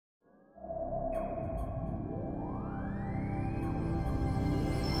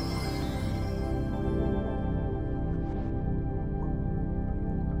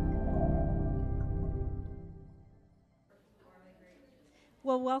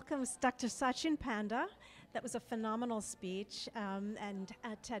Well, welcome, Dr. Satchidananda Panda. That was a phenomenal speech, and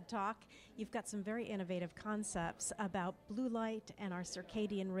at TED Talk, you've got some very innovative concepts about blue light and our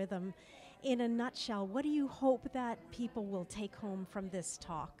circadian rhythm. In a nutshell, what do you hope that people will take home from this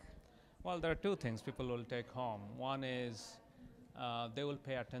talk? Well, there are two things people will take home. One is they will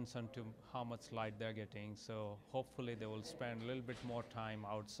pay attention to how much light they're getting, so hopefully they will spend a little bit more time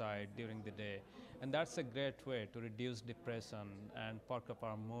outside during the day. And that's a great way to reduce depression and perk up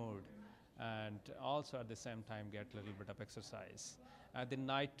our mood, and also at the same time get a little bit of exercise. At the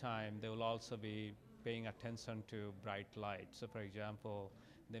night time, they will also be paying attention to bright light. So for example,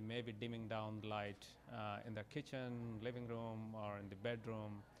 they may be dimming down light in their kitchen, living room, or in the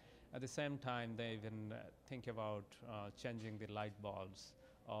bedroom. At the same time, they even think about changing the light bulbs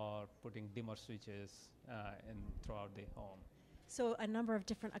or putting dimmer switches throughout the home. So a number of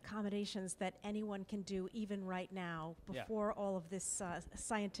different accommodations that anyone can do even right now before all of this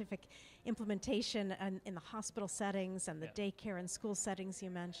scientific implementation in the hospital settings and the daycare and school settings you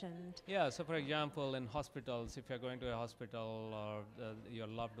mentioned. Yeah, so for example, in hospitals, if you're going to a hospital or your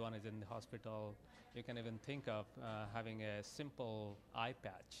loved one is in the hospital, you can even think of having a simple eye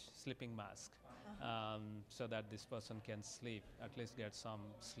patch, sleeping mask, so that this person can sleep, at least get some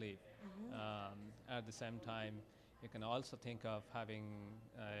sleep. At the same time, you can also think of having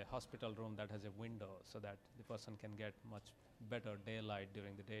a hospital room that has a window so that the person can get much better daylight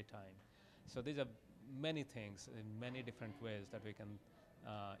during the daytime. So these are many things in many different ways that we can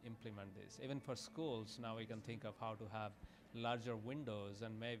implement this. Even for schools, now we can think of how to have larger windows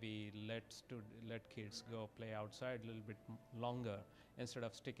and maybe let kids go play outside a little bit longer instead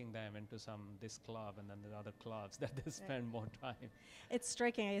of sticking them into this club and then the other clubs that they spend more time. It's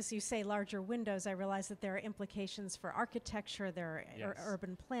striking, as you say, larger windows. I realize that there are implications for architecture, there are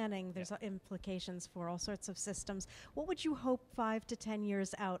urban planning, there's implications for all sorts of systems. What would you hope 5 to 10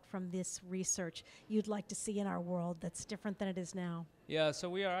 years out from this research you'd like to see in our world that's different than it is now? Yeah, so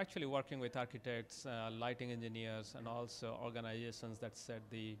we are actually working with architects, lighting engineers, and also organizations that set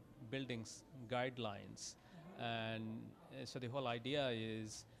the buildings guidelines. And so the whole idea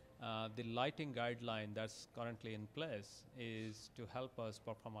is the lighting guideline that's currently in place is to help us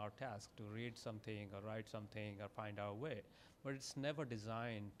perform our task, to read something or write something or find our way. But it's never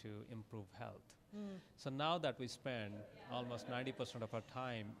designed to improve health. So now that we spend almost 90% of our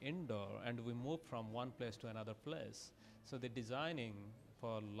time indoor and we move from one place to another place, so the designing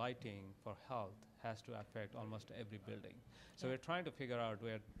for lighting for health has to affect almost every building. So we're trying to figure out,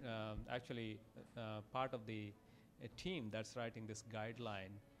 we're actually part of a team that's writing this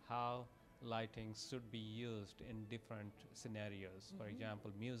guideline, how lighting should be used in different scenarios, for example,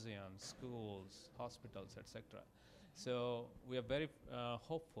 museums, schools, hospitals, etc. So we are very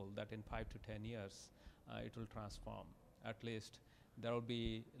hopeful that in 5 to 10 years, it will transform. At least there will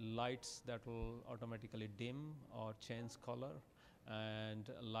be lights that will automatically dim or change color,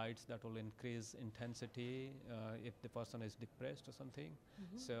 and lights that will increase intensity if the person is depressed or something.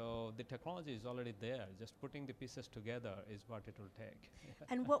 So the technology is already there. Just putting the pieces together is what it will take.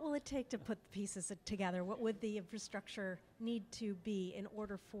 And what will it take to put the pieces together? What would the infrastructure need to be in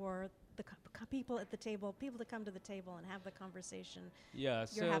order for the people at the table, people to come to the table and have the conversation you're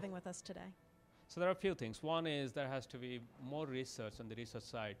having with us today? So there are a few things. One is there has to be more research on the research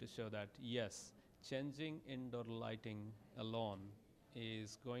side to show that, yes, changing indoor lighting alone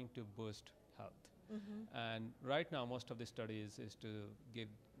is going to boost health. And right now, most of the studies is to give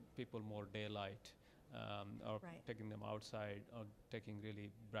people more daylight, or taking them outside, or taking really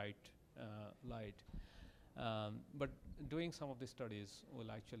bright light. But doing some of the studies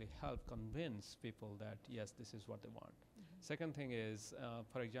will actually help convince people that, yes, this is what they want. Second thing is,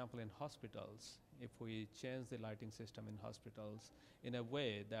 for example, in hospitals, if we change the lighting system in hospitals in a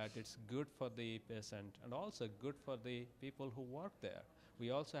way that it's good for the patient and also good for the people who work there,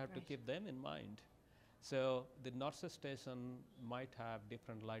 we also have to keep them in mind. So the nurse's station might have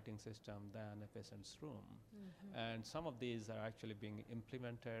different lighting system than a patient's room. And some of these are actually being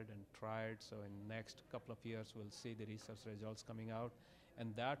implemented and tried. So in next couple of years, we'll see the research results coming out,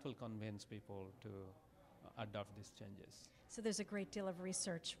 and that will convince people to adopt these changes. So there's a great deal of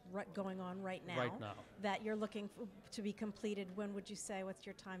research going on right now. That you're looking to be completed. When would you say? What's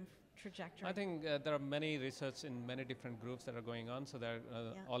your time trajectory? I think there are many research in many different groups that are going on, so they're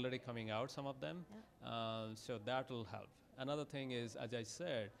already coming out, some of them. So that will help. Another thing is, as I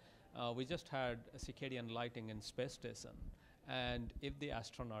said, we just had circadian lighting in space station. And if the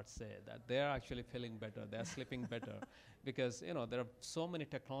astronauts say that they're actually feeling better, they're sleeping better, because there are so many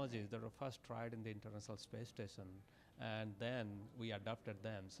technologies that were first tried in the International Space Station, and then we adopted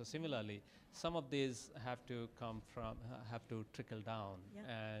them. So similarly, some of these have to come from, have to trickle down, Yep.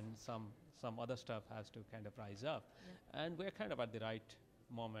 and some other stuff has to kind of rise up. Yep. And we're kind of at the right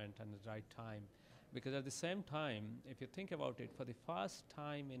moment and the right time, because at the same time, if you think about it, for the first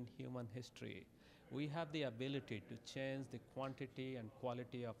time in human history, we have the ability to change the quantity and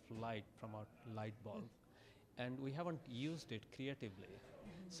quality of light from our light bulb, and we haven't used it creatively.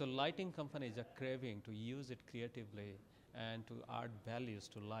 So lighting companies are craving to use it creatively and to add values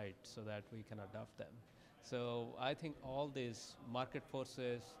to light so that we can adopt them. So I think all these market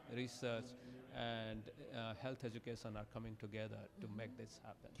forces, research, and health education are coming together to make this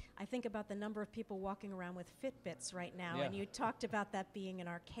happen. I think about the number of people walking around with Fitbits right now, Yeah. and you talked about that being an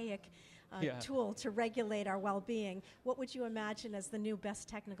archaic Yeah. tool to regulate our well-being. What would you imagine as the new best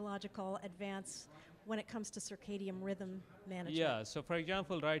technological advance when it comes to circadian rhythm management? Yeah, so for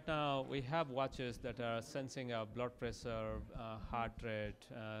example, right now we have watches that are sensing our blood pressure, heart rate,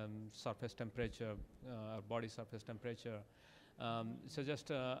 surface temperature, our body surface temperature. So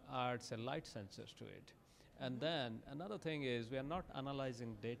just adds a light sensors to it. And then another thing is we are not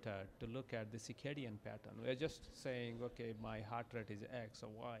analyzing data to look at the circadian pattern. We are just saying, okay, my heart rate is X or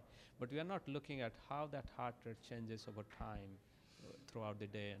Y, but we are not looking at how that heart rate changes over time throughout the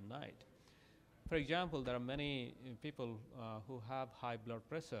day and night. For example, there are many people who have high blood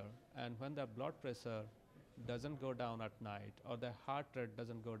pressure, and when their blood pressure doesn't go down at night or their heart rate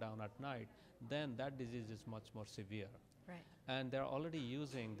doesn't go down at night, then that disease is much more severe. Right. And they're already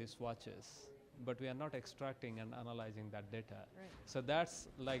using these watches, but we are not extracting and analyzing that data. Right. So that's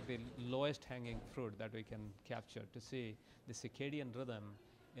like the lowest hanging fruit that we can capture to see the circadian rhythm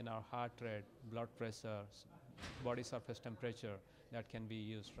in our heart rate, blood pressure, body surface temperature that can be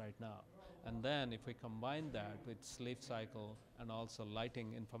used right now. And then if we combine that with sleep cycle and also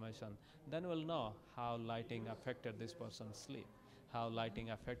lighting information, then we'll know how lighting affected this person's sleep, how lighting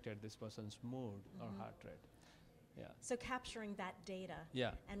affected this person's mood or heart rate. Yeah. So capturing that data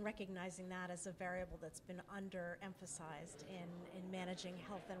Yeah. and recognizing that as a variable that's been underemphasized in managing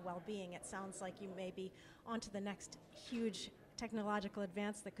health and well-being, it sounds like you may be onto the next huge technological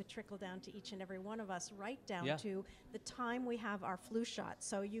advance that could trickle down to each and every one of us, right down Yeah. to the time we have our flu shot.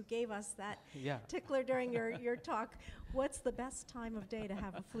 So you gave us that Yeah. tickler during your talk. What's the best time of day to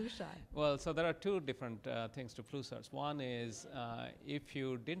have a flu shot? Well, so there are two different things to flu shots. One is if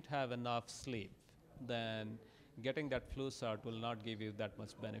you didn't have enough sleep, then getting that flu shot will not give you that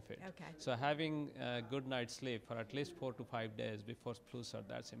much benefit. Okay. So having a good night's sleep for at least 4 to 5 days before flu shot,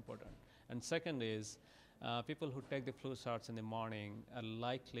 that's important. And second is people who take the flu shots in the morning are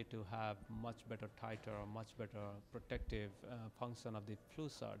likely to have much better titer or much better protective function of the flu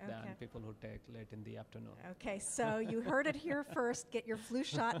shot than Okay. people who take late in the afternoon. Okay, so you heard it here first. Get your flu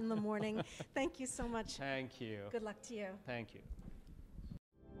shot in the morning. Thank you so much. Thank you. Good luck to you. Thank you.